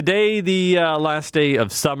Today, the last day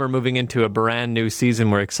of summer, moving into a brand new season.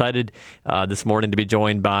 We're excited this morning to be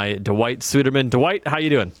joined by Dwight Suderman. Dwight, how you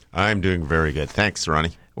doing? I'm doing very good. Thanks, Ronny.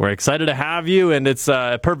 We're excited to have you, and it's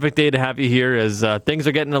a perfect day to have you here as things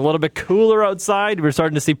are getting a little bit cooler outside. We're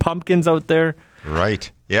starting to see pumpkins out there.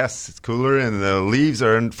 Right. Yes, it's cooler, and the leaves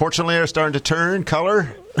are, unfortunately, starting to turn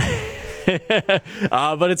color.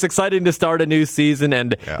 But it's exciting to start a new season,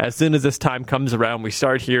 and as soon as this time comes around, we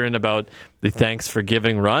start hearing about the Thanks for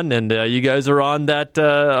Giving run, and you guys are on that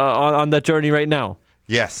on that journey right now.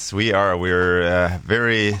 Yes, we are. We're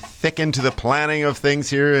very thick into the planning of things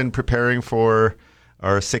here and preparing for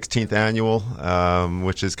our 16th annual,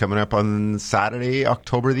 which is coming up on Saturday,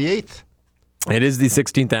 October the 8th. It is the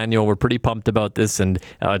 16th annual. We're pretty pumped about this, and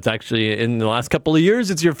it's actually in the last couple of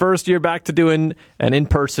years, it's your first year back to doing an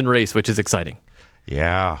in-person race, which is exciting.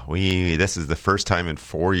 Yeah, this is the first time in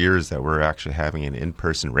 4 years that we're actually having an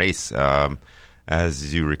in-person race.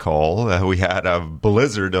 As you recall, we had a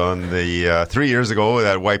blizzard on the 3 years ago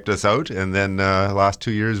that wiped us out, and then last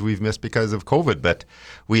 2 years we've missed because of COVID. But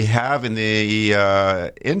we have in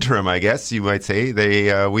the interim, I guess you might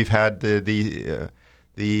say, we've had the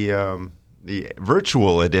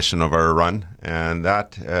virtual edition of our run, and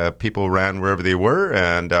that people ran wherever they were,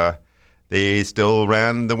 and they still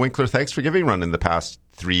ran the Winkler Thanks for Giving run in the past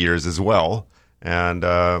 3 years as well, and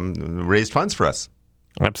raised funds for us.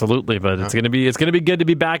 Absolutely, but it's going to be good to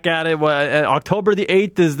be back at it. October the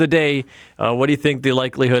 8th is the day. What do you think the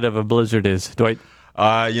likelihood of a blizzard is, Dwight?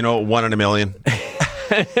 1 in a million.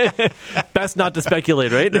 Best not to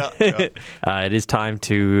speculate, right? Yeah. It is time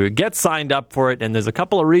to get signed up for it, and there's a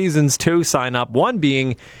couple of reasons to sign up. One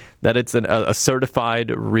being that it's a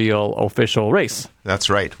certified, real, official race. That's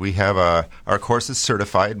right. We have our course is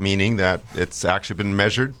certified, meaning that it's actually been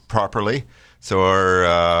measured properly. So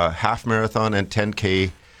our half marathon and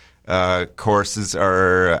 10K courses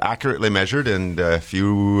are accurately measured, and if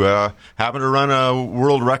you happen to run a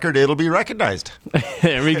world record, it'll be recognized.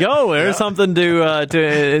 There we go. There's something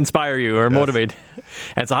to inspire you or motivate.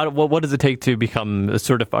 And so, what does it take to become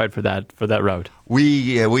certified for that route?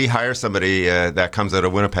 We hire somebody that comes out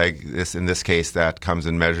of Winnipeg. In this case, that comes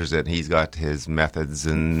and measures it. He's got his methods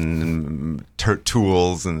and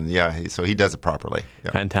tools, and so he does it properly.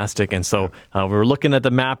 Yeah. Fantastic. And so we're looking at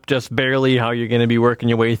the map just barely. How you're going to be working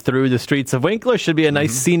your way through the streets of Winkler. Should be a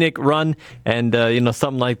nice scenic run, and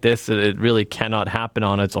something like this, it really cannot happen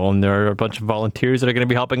on its own. There are a bunch of volunteers that are going to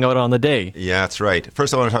be helping out on the day. Yeah, that's right.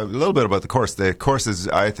 First, I want to talk a little bit about the course. The course is,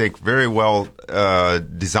 I think, very well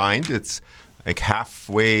designed. It's like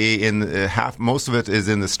halfway in most of it is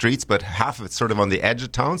in the streets, but half of it's sort of on the edge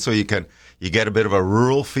of town, so you get a bit of a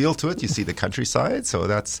rural feel to it. You see the countryside, so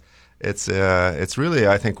it's really,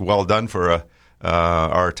 I think, well done for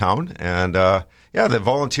our town. And the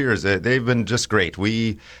volunteers, they've been just great.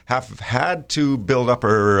 We have had to build up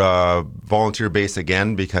our volunteer base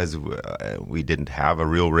again because we didn't have a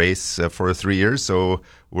real race for 3 years, so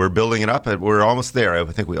we're building it up, and we're almost there. I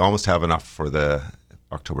think we almost have enough for the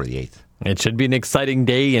October the 8th. It should be an exciting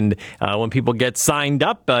day, and when people get signed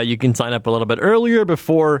up, you can sign up a little bit earlier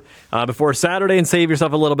before Saturday and save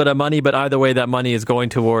yourself a little bit of money, but either way, that money is going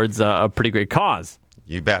towards a pretty great cause.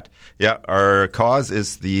 You bet. Yeah, our cause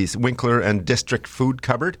is the Winkler and District Food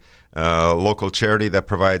Cupboard, a local charity that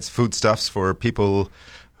provides foodstuffs for people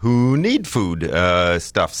who need food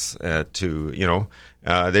stuffs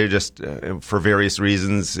they just, for various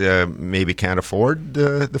reasons, maybe can't afford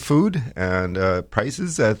the food and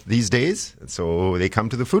prices these days. So they come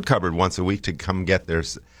to the food cupboard once a week to come get their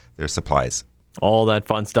supplies. All that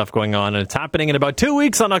fun stuff going on, and it's happening in about 2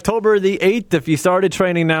 weeks on October the 8th. If you started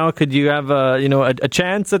training now, could you have a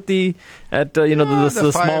chance at the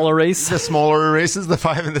smaller race? The smaller races, the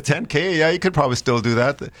 5 and the 10K. Yeah, you could probably still do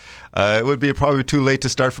that. It would be probably too late to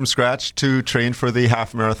start from scratch to train for the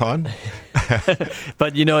half marathon.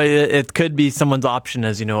 But it could be someone's option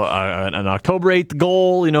as an October 8th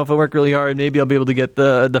goal. If I work really hard, maybe I'll be able to get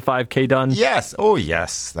the 5K done. Yes. Oh,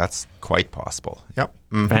 yes. That's quite possible. Yep.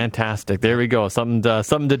 Mm-hmm. Fantastic. There we go. Something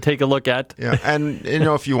to take a look at. Yeah, and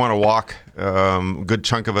if you want to walk a good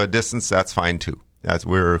chunk of a distance, that's fine too.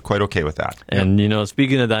 We're quite okay with that. And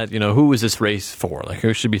speaking of that, who is this race for? Like,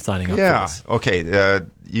 who should be signing up for this? Okay.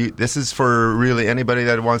 This is for really anybody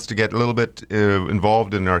that wants to get a little bit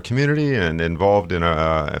involved in our community and involved in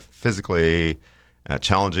a physically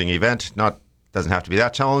challenging event. Doesn't have to be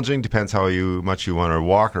that challenging. Depends how much you want to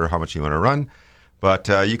walk or how much you want to run. But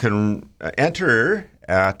you can enter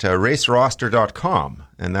at raceroster.com,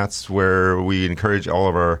 and that's where we encourage all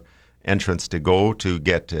of our entrants to go to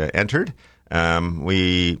get entered.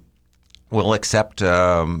 We We'll accept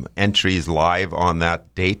entries live on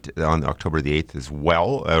that date, on October the 8th as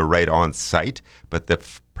well, right on site, but the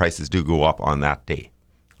prices do go up on that day.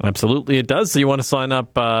 Absolutely, it does. So you want to sign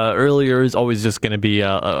up earlier is always just going to be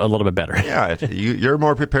a little bit better. Yeah, you're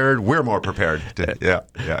more prepared. We're more prepared. Yeah,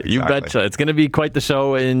 exactly. You betcha. It's going to be quite the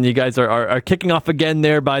show, and you guys are kicking off again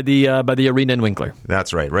there by the arena in Winkler.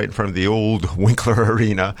 That's right in front of the old Winkler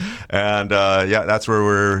Arena, and that's where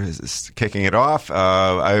we're kicking it off.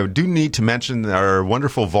 I do need to mention our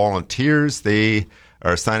wonderful volunteers. They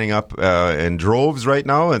are signing up in droves right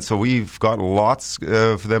now, and so we've got lots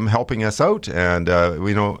of them helping us out. And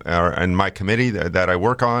we know in my committee that I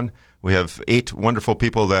work on, we have 8 wonderful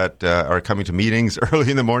people that are coming to meetings early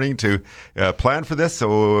in the morning to plan for this.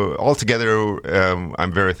 So altogether,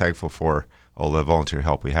 I'm very thankful for all the volunteer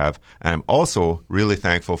help we have. And I'm also really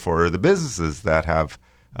thankful for the businesses that have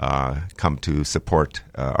come to support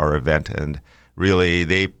our event. And really,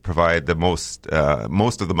 they provide the most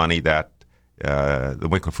of the money that the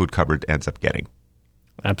Winkler Food Cupboard ends up getting.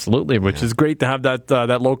 Absolutely, which is great to have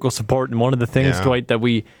that local support. And one of the things, Dwight, that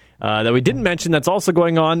we didn't mention that's also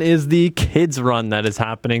going on is the kids run that is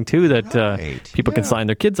happening too, that people can sign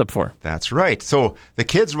their kids up for. That's right. So the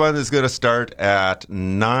kids run is going to start at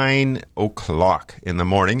 9 o'clock in the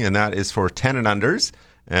morning, and that is for 10 and unders,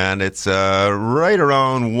 and it's right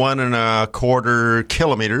around 1.25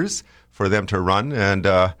 kilometers for them to run, and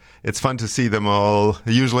it's fun to see them all.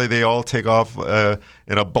 Usually they all take off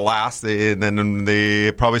in a blast, and then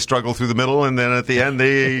they probably struggle through the middle, and then at the end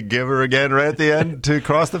they give her again right at the end to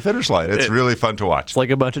cross the finish line. It's really fun to watch. It's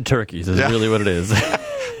like a bunch of turkeys is really what it is.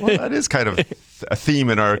 Well, that is kind of a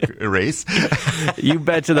theme in our race. You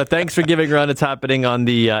betcha that. Thanks for giving run. It's happening on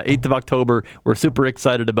the 8th of October. We're super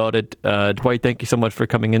excited about it. Dwight, thank you so much for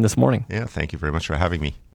coming in this morning. Yeah, thank you very much for having me.